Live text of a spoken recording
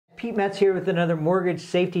Pete Metz here with another mortgage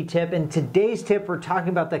safety tip. In today's tip, we're talking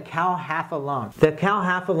about the calHFA loan. The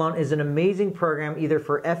calHFA loan is an amazing program either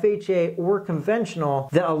for FHA or conventional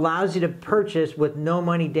that allows you to purchase with no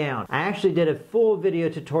money down. I actually did a full video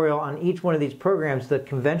tutorial on each one of these programs, the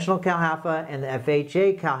conventional calHFA and the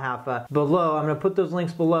FHA calHFA below. I'm going to put those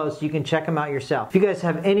links below so you can check them out yourself. If you guys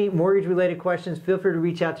have any mortgage related questions, feel free to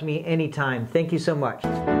reach out to me anytime. Thank you so much.